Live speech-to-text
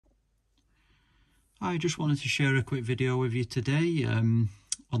I just wanted to share a quick video with you today on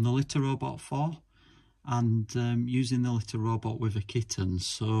the litter robot 4 and using the litter robot with a kitten.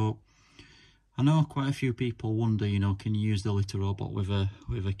 So I know quite a few people wonder, can you use the litter robot with a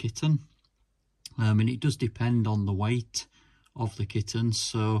kitten? And it does depend on the weight of the kitten.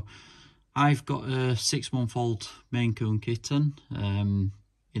 So I've got a 6-month-old Maine Coon kitten,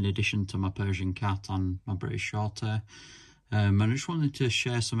 in addition to my Persian cat and my British Shorthair. And I just wanted to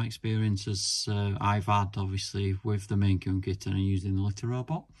share some experiences I've had, obviously, with the Maine Coon kitten and using the litter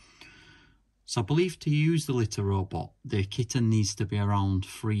robot. So I believe to use the litter robot, the kitten needs to be around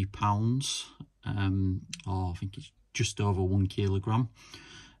 3 pounds, or I think it's just over 1 kilogram.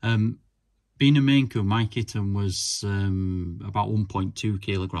 Being a Maine Coon, my kitten was about 1.2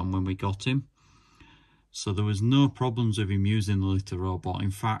 kilogram when we got him. So there was no problems with him using the litter robot.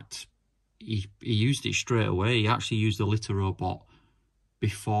 In fact, he used it straight away. He actually used the litter robot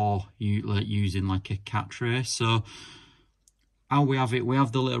before using like a cat tray. So how we have it, we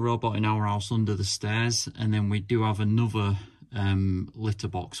have the litter robot in our house under the stairs, and then we do have another litter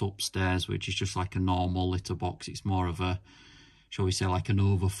box upstairs, which is just like a normal litter box. It's more of a, shall we say, like an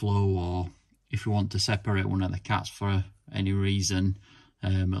overflow, or if you want to separate one of the cats for any reason,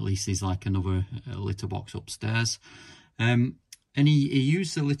 at least there's like another litter box upstairs. And he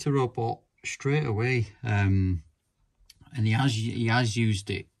used the litter robot straight away, and he has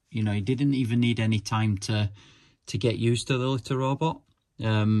used it. He didn't even need any time to get used to the litter robot,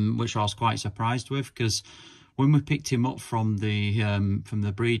 which I was quite surprised with, because when we picked him up from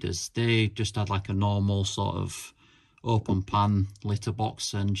the breeders, they just had like a normal sort of open pan litter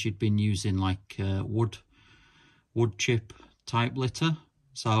box, and she'd been using like wood chip type litter.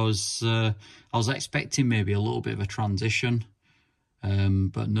 So I was expecting maybe a little bit of a transition.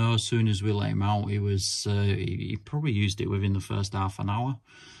 But no, as soon as we let him out, he probably used it within the first half an hour.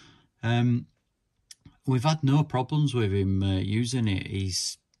 We've had no problems with him using it.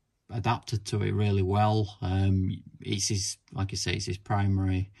 He's adapted to it really well. It's his, like I say, it's his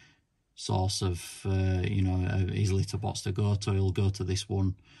primary source of his litter box to go to. He'll go to this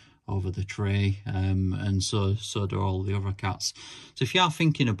one over the tray, and so do all the other cats. So if you are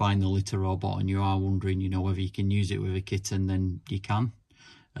thinking of buying the litter robot and you are wondering, whether you can use it with a kitten, then you can.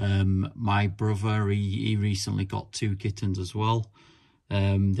 My brother, he recently got 2 kittens as well.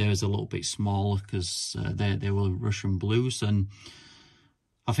 Theirs a little bit smaller because they were Russian blues, and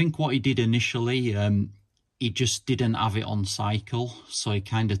I think what he did initially, he just didn't have it on cycle, so he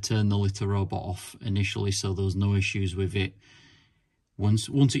kind of turned the litter robot off initially, so there was no issues with it. Once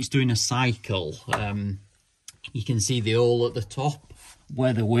it's doing a cycle, you can see the hole at the top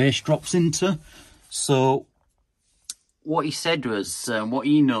where the waste drops into. So what he said was, what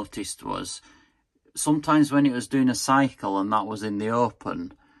he noticed was, sometimes when it was doing a cycle and that was in the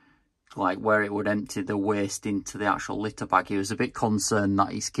open, like where it would empty the waste into the actual litter bag, he was a bit concerned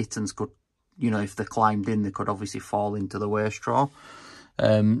that his kittens could, if they climbed in, they could obviously fall into the waste straw.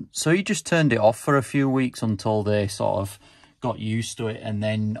 So he just turned it off for a few weeks until they sort of got used to it, and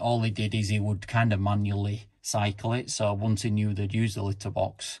then all he did is he would kind of manually cycle it. So once he knew they'd use the litter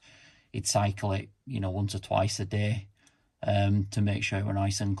box, he'd cycle it, once or twice a day, to make sure it were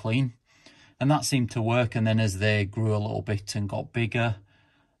nice and clean. And that seemed to work. And then as they grew a little bit and got bigger,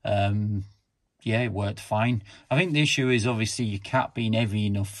 it worked fine. I think the issue is obviously your cat being heavy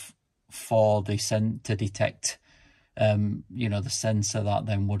enough for the scent to detect, the sensor that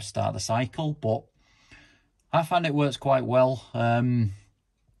then would start the cycle. But I find it works quite well.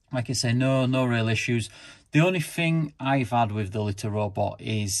 Like I say, no real issues. The only thing I've had with the litter robot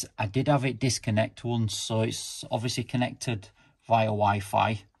is I did have it disconnect once. So it's obviously connected via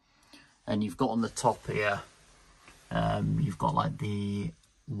Wi-Fi. And you've got on the top here, you've got like the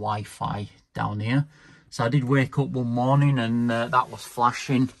Wi-Fi down here. So I did wake up one morning and that was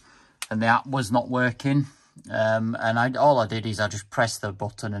flashing and the app was not working. And all I did is I just pressed the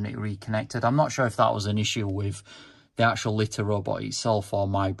button and it reconnected. I'm not sure if that was an issue with the actual litter robot itself or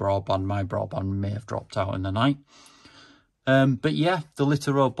my broadband. My broadband may have dropped out in the night. But yeah, the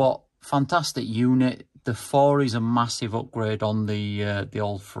litter robot, fantastic unit. The 4 is a massive upgrade on the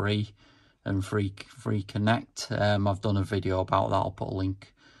old 3 and free Connect. I've done a video about that. I'll put a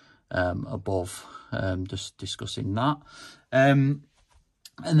link above, just discussing that.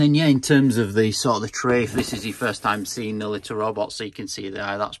 And then, yeah, in terms of the sort of the tray, if this is your first time seeing the litter robot, so you can see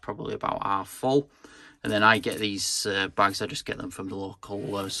there, that's probably about half full. And then I get these bags, I just get them from the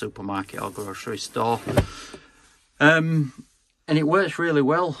local supermarket or grocery store. And it works really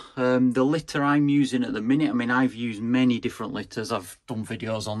well. The litter I'm using at the minute, I mean, I've used many different litters. I've done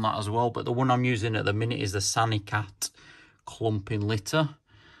videos on that as well. But the one I'm using at the minute is the Sanicat clumping litter.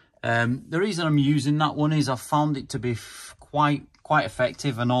 The reason I'm using that one is I've found it to be quite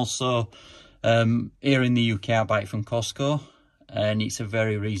effective, and also here in the UK I buy it from Costco, and it's a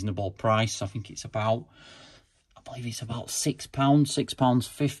very reasonable price. I think it's about, I believe it's about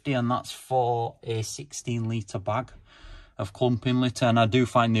 £6.50, and that's for a 16-litre bag of clumping litter. And I do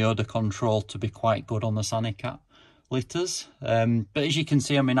find the odour control to be quite good on the Sanicat litters. But as you can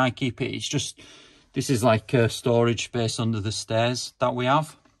see, I mean, I keep it, it's just, this is like a storage space under the stairs that we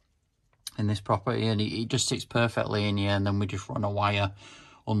have in this property, and it just sits perfectly in here, and then we just run a wire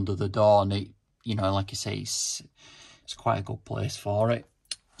under the door, and it, you know, like I say, it's quite a good place for it.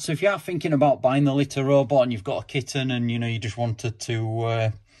 So if you are thinking about buying the litter robot and you've got a kitten, and you know, you just wanted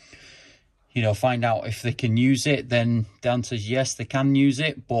to you know, find out if they can use it, then the answer is yes, they can use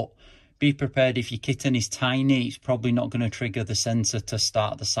it, but be prepared. If your kitten is tiny, it's probably not going to trigger the sensor to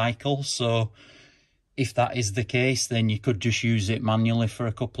start the cycle. So if that is the case, then you could just use it manually for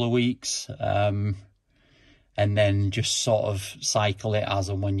a couple of weeks, and then just sort of cycle it as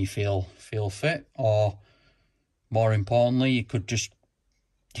and when you feel fit. Or more importantly, you could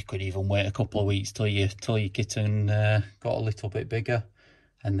even wait a couple of weeks till your kitten got a little bit bigger,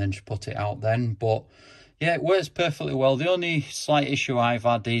 and then just put it out then. But yeah, it works perfectly well. The only slight issue I've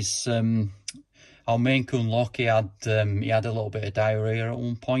had is our Maine Coon Lockie had a little bit of diarrhea at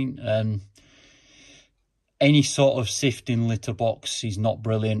one point, and any sort of sifting litter box is not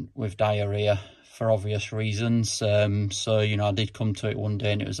brilliant with diarrhea for obvious reasons. So, you know, I did come to it one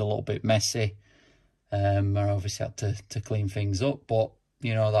day and it was a little bit messy. I obviously had to clean things up, but,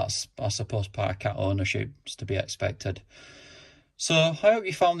 you know, that's, I suppose, part of cat ownership, is to be expected. So I hope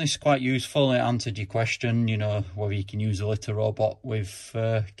you found this quite useful. It answered your question, you know, whether you can use a litter robot with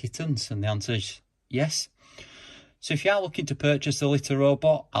kittens, and the answer is yes. So if you are looking to purchase the litter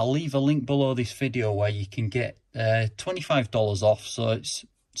robot, I'll leave a link below this video where you can get $25 off. So it's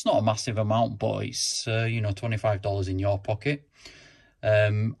not a massive amount, but it's you know, $25 in your pocket.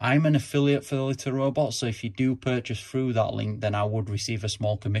 I'm an affiliate for the litter robot, so if you do purchase through that link, then I would receive a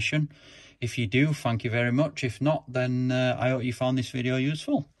small commission. If you do, thank you very much. If not, then I hope you found this video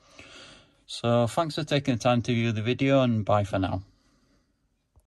useful. So thanks for taking the time to view the video, and bye for now.